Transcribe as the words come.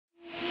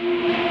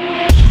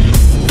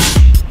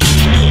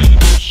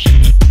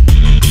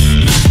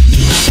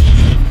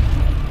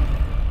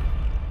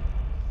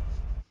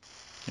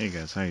Hey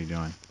guys, how you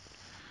doing?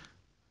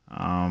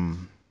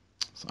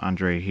 It's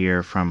Andre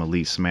here from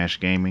Elite Smash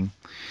Gaming,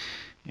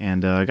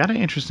 and I got an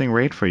interesting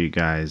raid for you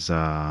guys.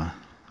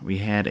 We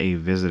had a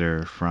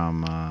visitor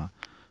from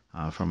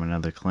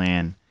another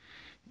clan,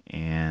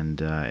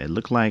 and it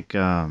looked like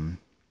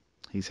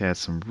he's had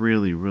some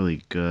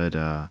really good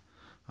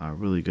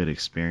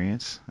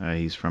experience.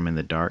 He's from In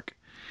the Dark,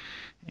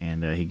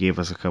 and he gave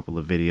us a couple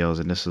of videos,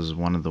 and this is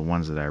one of the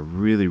ones that I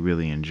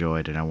really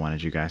enjoyed, and I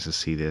wanted you guys to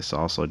see this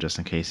also, just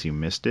in case you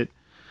missed it.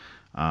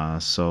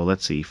 So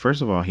let's see.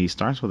 First of all, he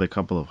starts with a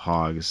couple of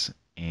hogs,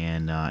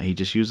 and he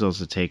just used those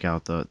to take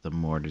out the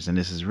mortars. And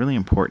this is really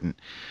important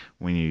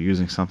when you're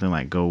using something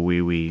like Go Wee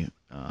Wee,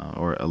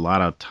 or a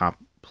lot of top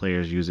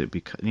players use it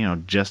because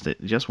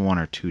just one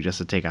or two just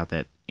to take out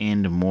that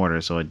end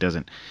mortar so it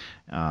doesn't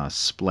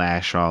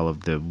splash all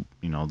of the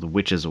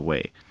witches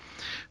away.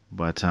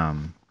 But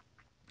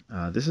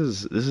this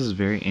is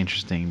very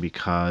interesting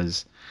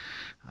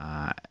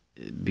uh,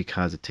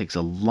 because it takes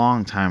a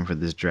long time for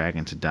this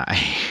dragon to die.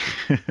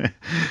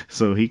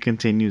 So he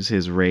continues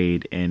his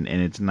raid, and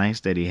it's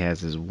nice that he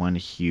has this one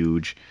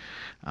huge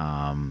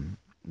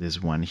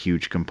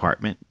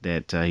compartment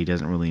that he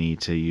doesn't really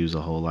need to use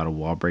a whole lot of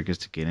wall breakers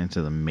to get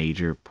into the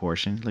major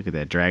portion. Look at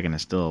that, dragon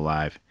is still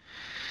alive.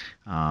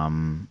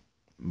 Um,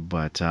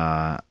 but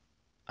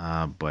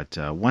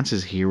once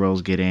his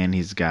heroes get in,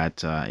 he's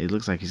got it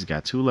looks like he's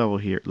got two level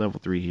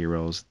 3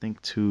 heroes. I think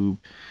two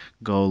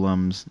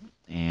golems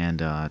and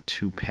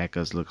two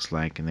pekkas looks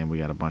like, and then we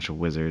got a bunch of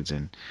wizards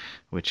and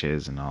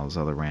witches and all this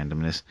other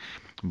randomness.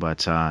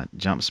 But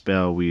jump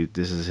spell, we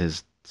this is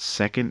his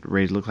second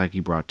rage. Look like he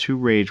brought two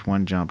rage,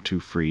 one jump, two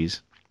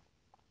freeze.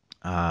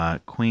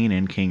 Queen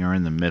and king are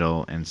in the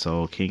middle, and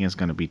so king is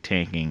going to be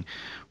tanking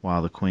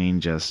while the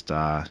queen just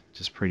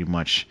pretty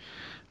much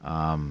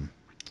um,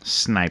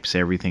 snipes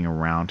everything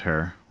around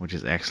her, which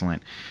is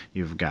excellent.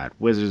 You've got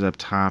wizards up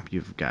top.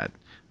 You've got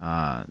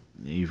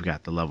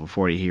the level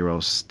 40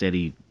 heroes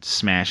steady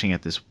smashing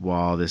at this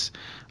wall. This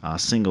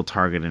single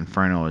target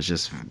inferno is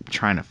just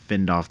trying to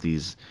fend off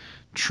these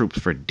troops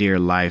for dear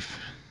life.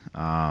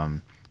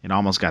 It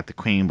almost got the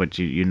queen, but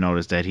you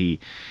notice that he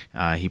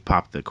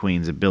popped the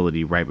queen's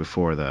ability right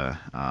before the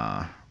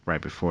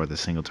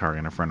single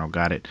target inferno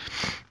got it.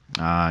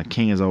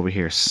 King is over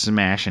here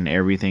smashing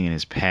everything in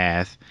his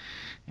path.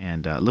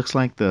 And looks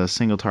like the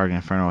single target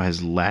inferno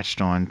has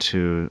latched on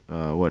to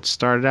what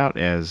started out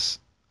as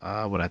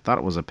what I thought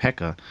it was a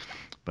P.E.K.K.A,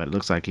 but it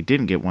looks like he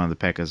didn't get one of the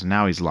P.E.K.K.As.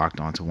 Now he's locked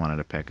onto one of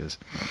the P.E.K.K.As.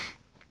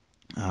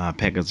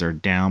 P.E.K.K.As are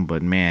down,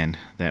 but man,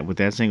 that with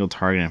that single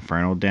target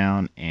inferno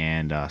down,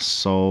 and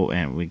soul,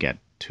 and we got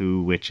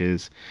two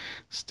witches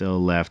still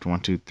left.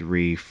 1, 2,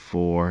 3,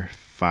 4,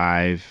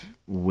 5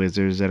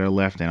 wizards that are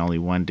left, and only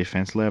one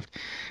defense left.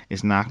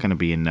 It's not going to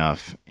be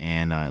enough,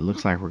 and it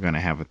looks like we're going to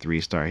have a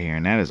 3-star here,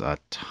 and that is a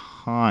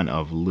ton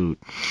of loot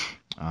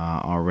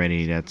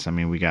already. I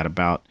mean, we got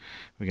about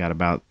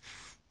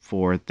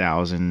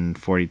 4,000,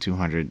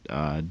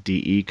 4,200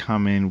 DE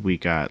coming. We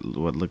got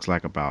what looks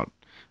like about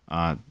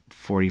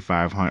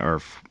 4,500 or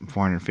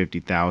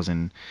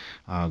 450,000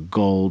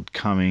 gold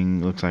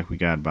coming. Looks like we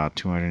got about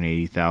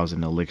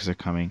 280,000 elixir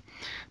coming.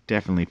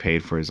 Definitely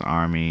paid for his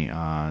army.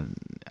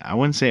 I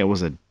wouldn't say it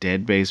was a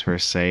dead base per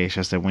se. It's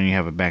just that when you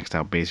have a backed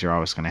out base, you're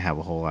always going to have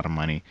a whole lot of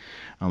money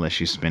unless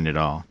you spend it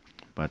all.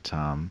 But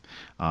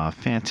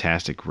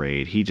fantastic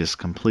raid. He just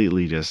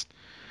completely just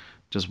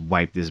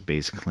wiped this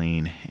base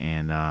clean,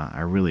 and I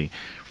really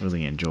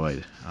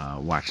enjoyed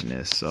watching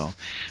this. So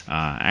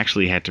I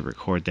actually had to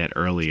record that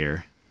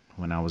earlier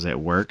when I was at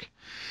work.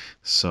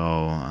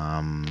 So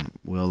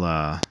we'll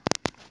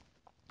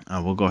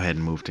go ahead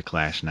and move to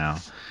Clash now.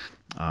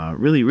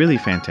 Really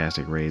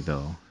fantastic raid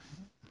though,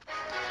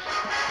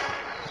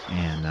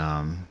 and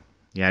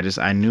yeah,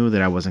 I knew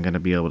that I wasn't going to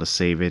be able to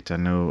save it. I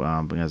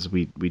know because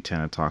we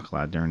tend to talk a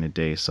lot during the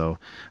day, so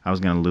I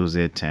was going to lose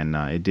it, and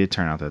it did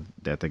turn out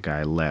that the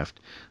guy left,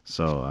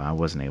 so I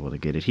wasn't able to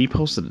get it. He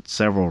posted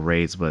several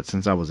raids, but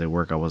since I was at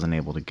work, I wasn't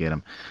able to get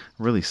them.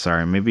 Really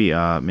sorry. Maybe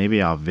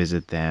I'll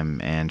visit them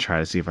and try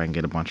to see if I can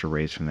get a bunch of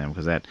raids from them,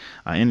 because that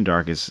In the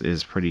Dark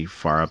is pretty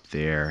far up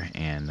there,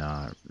 and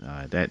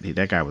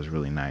that guy was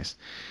really nice.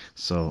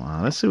 So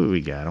let's see what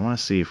we got. I want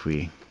to see if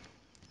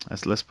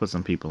let's put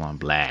some people on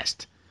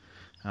blast.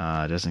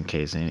 Just in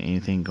case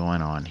anything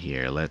going on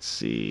here. Let's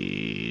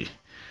see.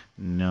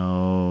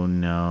 No.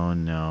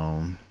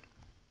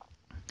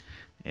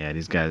 Yeah,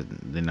 these guys,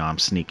 they know I'm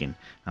sneaking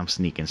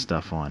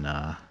stuff on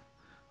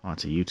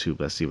onto YouTube.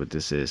 Let's see what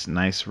this is.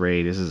 Nice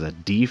raid. This is a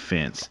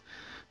defense.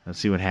 Let's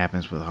see what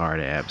happens with hard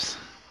abs.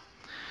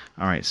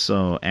 Alright,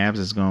 so abs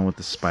is going with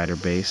the spider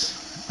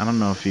base. I don't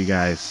know if you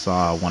guys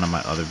saw one of my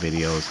other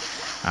videos.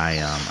 I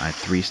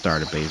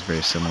 3-starred a base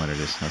very similar to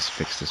this. Let's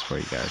fix this for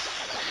you guys.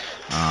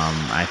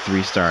 I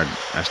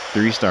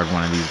 3-starred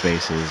one of these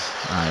bases.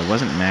 It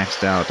wasn't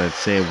maxed out. I'd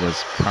say it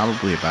was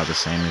probably about the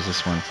same as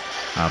this one,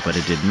 but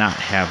it did not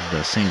have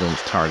the single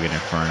target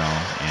inferno,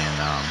 and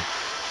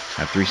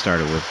I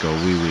 3-starred it with Go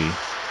Wee Wee.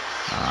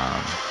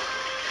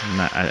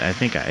 I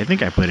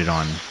think I put it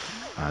on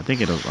I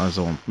think it was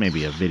on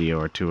maybe a video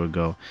or two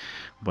ago.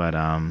 But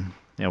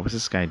yeah, what's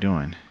this guy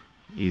doing?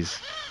 He's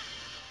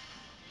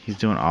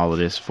doing all of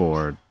this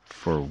for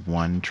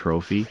one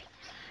trophy.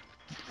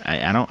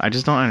 I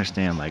just don't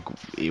understand. Like,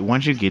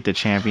 once you get the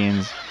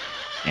champions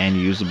and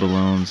you use the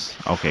balloons,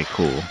 okay,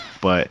 cool.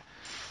 But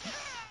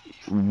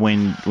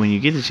when you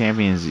get the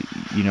champions,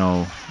 you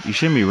know, you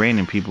shouldn't be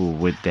rating people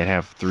with that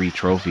have 4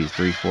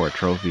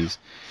 trophies,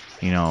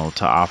 you know,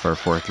 to offer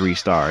for 3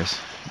 stars.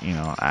 You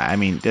know, I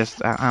mean,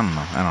 that's I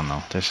don't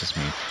know. That's just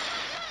me.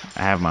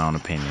 I have my own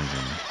opinions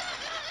and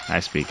I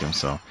speak them.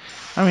 So,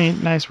 I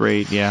mean, nice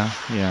raid, yeah,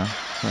 yeah.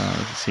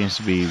 It seems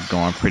to be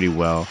going pretty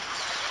well,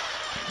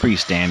 pretty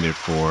standard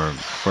for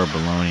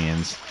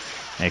Balloonians,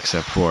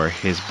 except for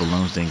his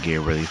balloons didn't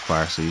get really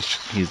far, so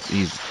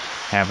he's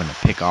having to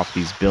pick off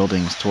these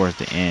buildings towards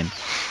the end.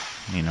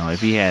 You know, if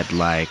he had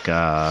like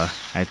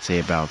I'd say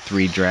about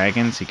 3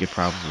 dragons, he could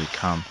probably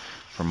come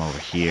from over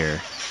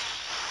here.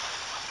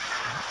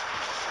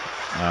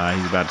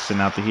 He's about to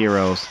send out the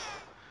heroes.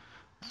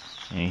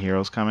 Any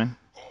heroes coming?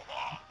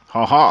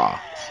 Ha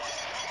ha!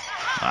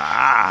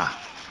 Ah!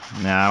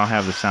 Nah, I don't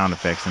have the sound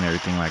effects and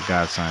everything like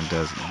Godson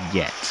does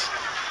yet.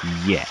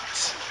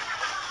 Yet.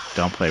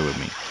 Don't play with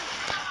me.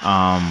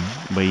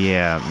 But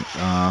yeah,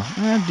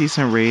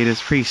 decent raid.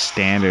 It's pretty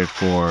standard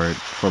for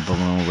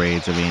balloon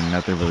raids. I mean,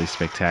 nothing really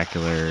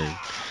spectacular.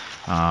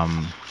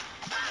 Um,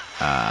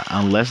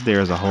 unless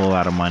there's a whole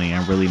lot of money,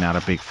 I'm really not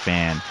a big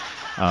fan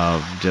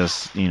of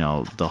just, you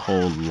know, the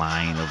whole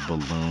line of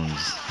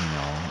balloons. You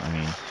know, I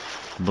mean,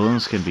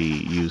 balloons can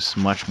be used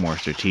much more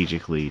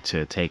strategically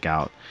to take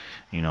out,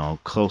 you know,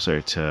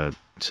 closer to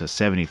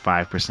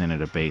 75% of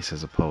the base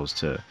as opposed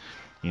to,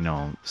 you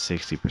know,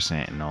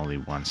 60% and only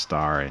 1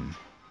 star and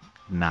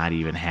not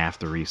even half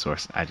the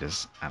resource. I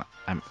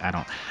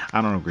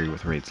don't agree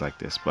with raids like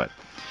this, but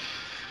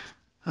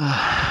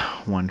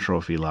 1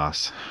 trophy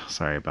lost.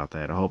 Sorry about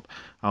that. I hope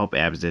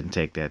Abs didn't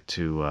take that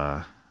too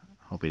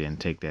hope he didn't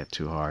take that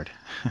too hard.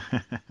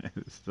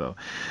 So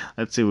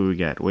let's see what we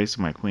got. Wasted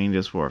my queen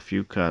just for a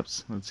few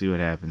cups. Let's see what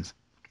happens.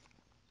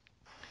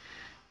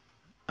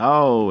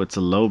 Oh, it's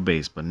a low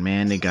base, but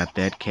man, they got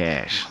that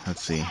cash.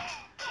 Let's see.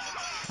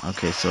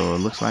 Okay, so it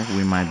looks like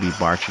we might be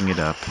barching it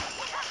up.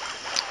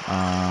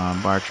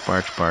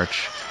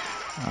 Barch.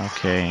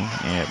 Okay,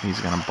 yeah, he's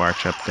gonna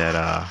barch up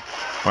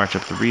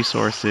the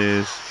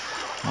resources.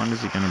 I wonder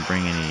is he gonna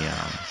bring any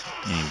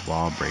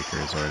wall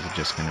breakers, or is it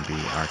just gonna be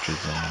archers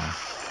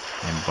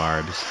and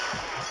barbs?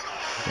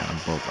 Got them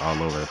both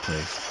all over the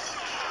place.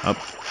 Up.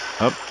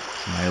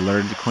 Somebody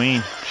alerted the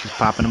queen. She's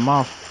popping them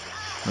off.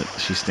 Look,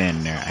 she's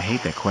standing there. I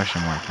hate that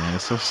question mark, man.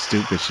 It's so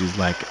stupid. She's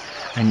like,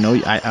 I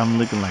know. I'm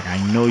looking like I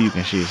know you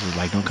can shoot. She's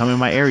like, don't come in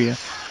my area.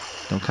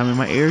 Don't come in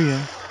my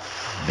area.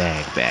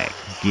 Bag.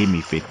 Give me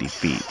 50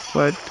 feet.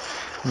 But,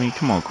 I mean,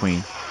 come on,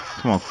 queen.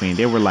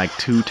 They were like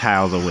 2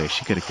 tiles away.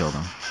 She could have killed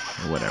them.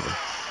 Or whatever.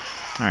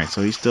 Alright,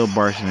 so he's still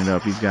barching it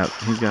up. He's got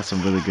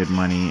some really good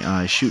money.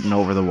 Shooting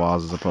over the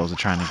walls as opposed to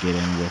trying to get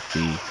in with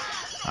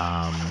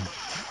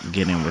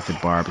the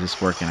barbs.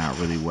 It's working out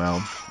really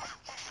well.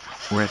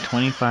 We're at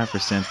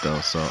 25%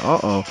 though,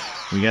 so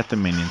we got the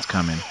minions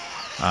coming.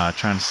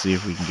 Trying to see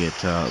if we can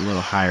get a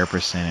little higher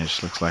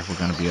percentage. Looks like we're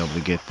going to be able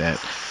to get that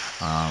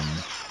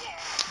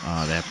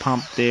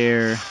pump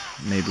there.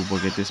 Maybe we'll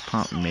get this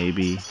pump.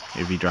 Maybe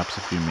if he drops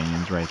a few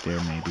minions right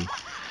there, maybe.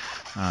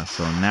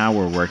 So now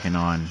we're working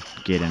on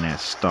getting that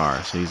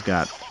star. So he's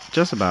got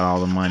just about all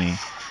the money.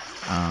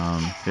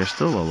 There's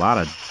still a lot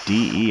of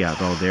DE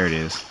out. Oh, there it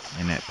is,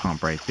 in that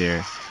pump right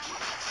there.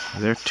 Are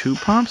there 2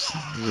 pumps?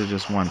 Or is it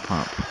just 1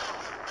 pump?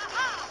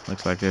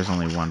 Looks like there's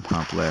only 1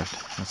 pump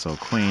left. And so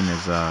Queen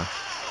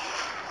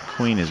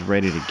is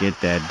ready to get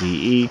that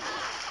DE.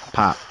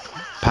 Pop.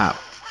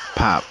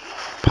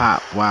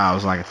 Wow,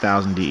 it's like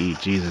 1,000 DE.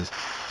 Jesus.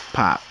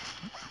 Pop.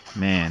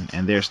 Man,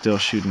 and they're still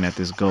shooting at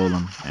this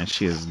golem, and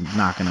she is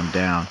knocking them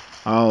down.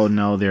 Oh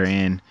no, they're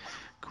in.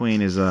 Queen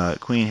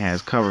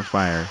has cover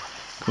fire.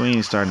 Queen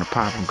is starting to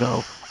pop and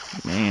go.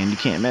 Man, you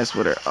can't mess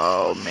with her.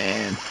 Oh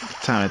man,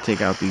 time to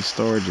take out these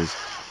storages.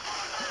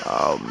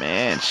 Oh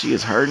man, she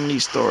is hurting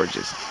these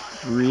storages.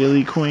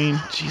 Really, Queen?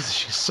 Jesus,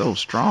 she's so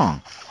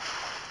strong.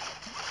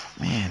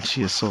 Man,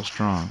 she is so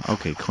strong.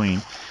 Okay,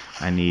 Queen,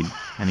 I need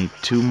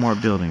 2 more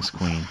buildings,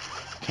 Queen.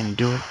 Can you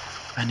do it?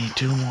 I need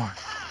 2 more.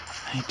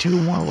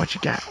 What you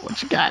got?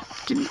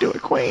 Can you do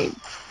it, Queen?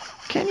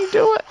 Can you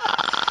do it?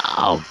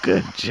 Oh,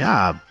 good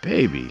job,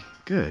 baby.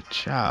 Good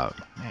job,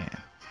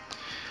 man.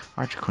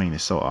 Archer Queen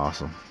is so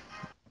awesome.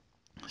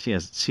 She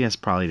has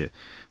probably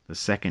the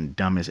second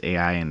dumbest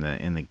AI in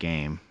the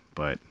game,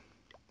 but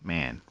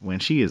man, when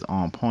she is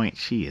on point,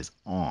 she is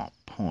on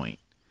point.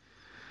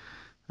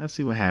 Let's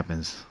see what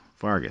happens.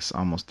 Vargas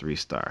almost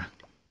 3-star.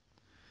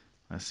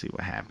 Let's see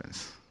what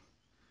happens.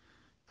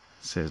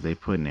 Says they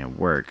putting in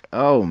work.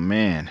 Oh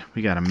man,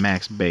 we got a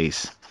max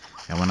base.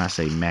 And when I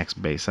say max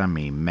base, I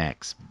mean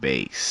max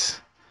base.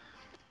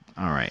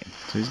 Alright,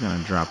 so he's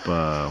gonna drop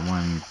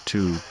 1,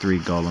 2, 3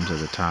 golems at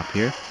the top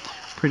here.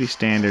 Pretty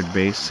standard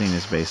base, seen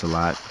this base a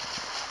lot.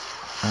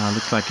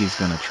 Looks like he's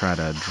gonna try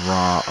to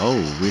draw.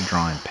 Oh, we're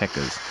drawing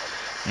Pekkas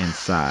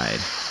inside.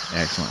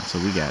 Excellent. So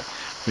we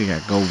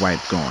got go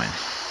white going.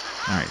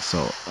 All right.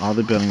 So all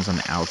the buildings on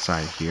the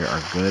outside here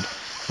are good.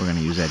 We're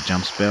gonna use that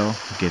jump spell.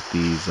 Get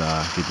these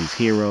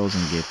heroes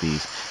and get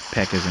these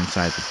Pekkas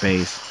inside the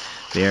base.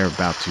 They're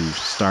about to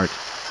start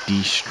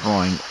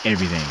destroying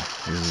everything.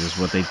 This is just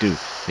what they do.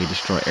 They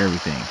destroy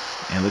everything.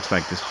 And it looks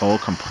like this whole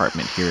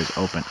compartment here is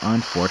open.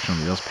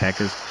 Unfortunately, those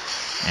Pekkas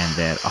and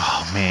that,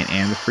 oh man,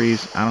 and the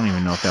freeze, I don't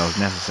even know if that was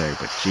necessary,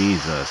 but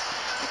Jesus.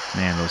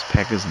 Man, those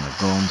Pekkas and the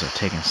golems are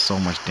taking so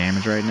much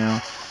damage right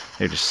now.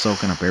 They're just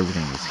soaking up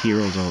everything. These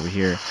heroes over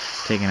here,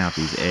 taking out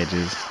these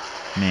edges.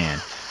 Man,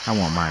 I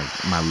want my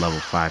level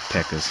 5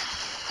 Pekkas.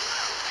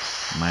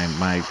 My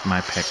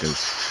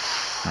Pekkas.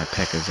 My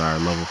Pekkas are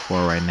level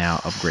 4 right now,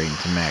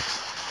 upgrading to max.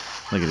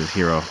 Look at this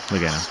hero.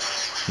 Look at him.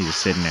 He's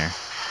just sitting there.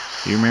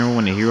 Do you remember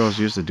when the heroes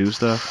used to do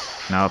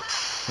stuff? Nope.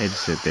 They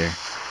just sit there.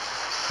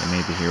 They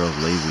made the heroes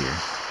lazier.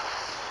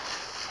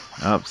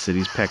 Up,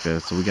 city's P.E.K.K.A.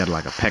 So we got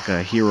like a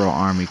P.E.K.K.A. hero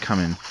army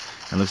coming.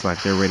 It looks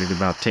like they're ready to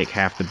about take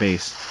half the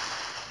base.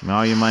 Give me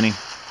all your money.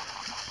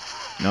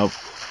 Nope.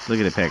 Look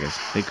at the P.E.K.K.A.s.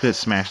 They could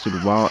smash through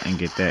the wall and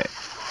get that.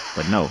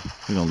 But no,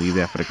 we're going to leave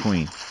that for the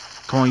queen.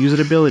 Come on, use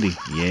an ability.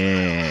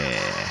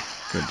 Yeah.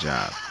 Good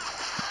job.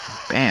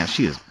 Bam,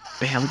 she is.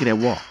 Bam, look at that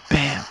wall.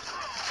 Bam.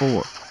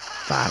 4,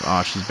 5.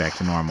 Oh, she's back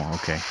to normal.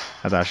 Okay.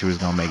 I thought she was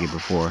going to make it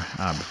before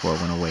it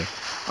went away.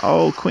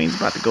 Oh, queen's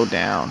about to go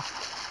down.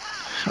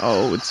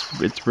 Oh,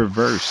 it's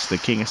reversed. The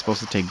king is supposed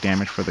to take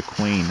damage for the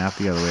queen, not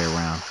the other way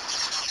around.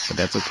 But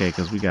that's okay,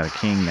 because we got a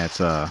king that's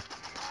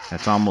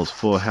almost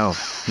full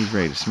health. He's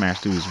ready to smash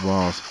through his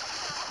walls.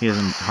 He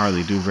doesn't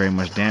hardly do very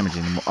much damage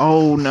anymore.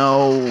 Oh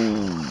no!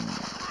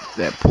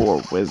 That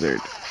poor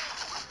wizard.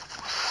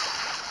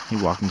 He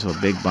walked into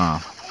a big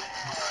bomb.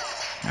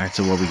 Alright,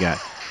 so what we got?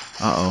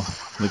 Uh-oh.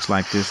 Looks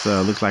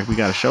like we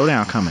got a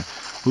showdown coming.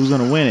 Who's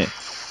gonna win it?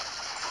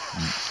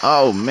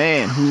 Oh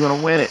man, who's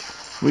gonna win it?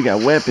 We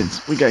got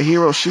weapons. We got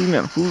heroes shooting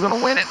at him. Who's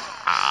gonna win it?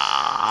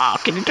 Ah,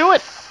 can you do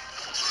it?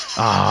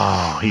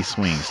 Oh, he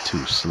swings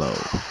too slow.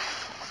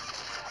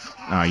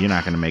 Oh, you're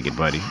not gonna make it,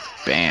 buddy.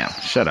 Bam.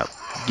 Shut up.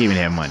 Give me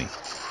that money.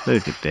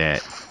 Look at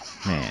that.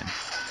 Man.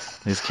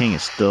 This king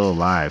is still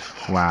alive.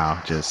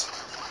 Wow, this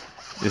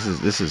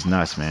is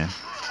nuts, man.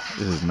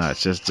 This is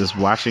nuts. Just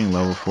watching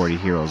level 40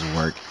 heroes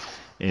work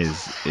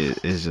is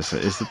just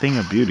it's the thing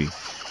of beauty.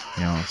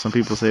 You know, some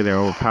people say they're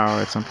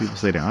overpowered, some people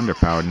say they're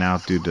underpowered now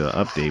due to the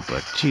update,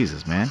 but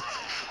Jesus, man.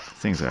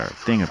 Things are a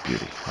thing of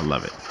beauty. I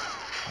love it.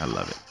 I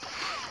love it.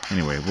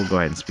 Anyway, we'll go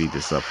ahead and speed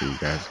this up for you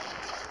guys.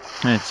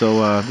 Alright,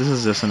 so this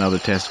is just another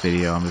test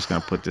video. I'm just going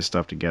to put this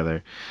stuff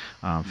together.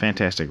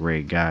 Fantastic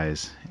raid,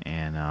 guys.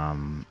 And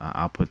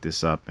I'll put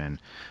this up and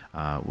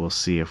we'll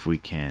see if we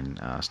can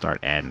start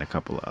adding a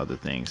couple of other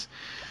things.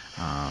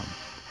 Um,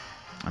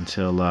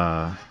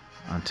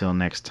 until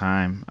next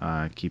time,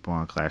 keep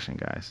on clashing,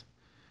 guys.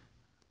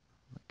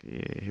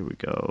 Okay, here we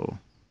go.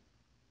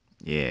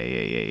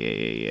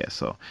 Yeah.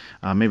 So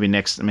maybe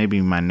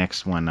my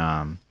next one,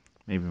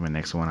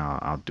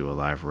 I'll do a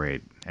live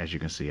raid. As you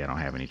can see, I don't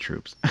have any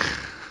troops.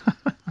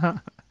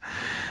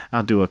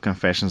 I'll do a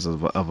Confessions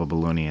of a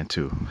Balloonian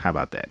too. How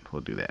about that?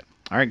 We'll do that.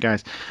 All right,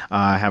 guys.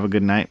 Have a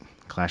good night.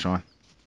 Clash on.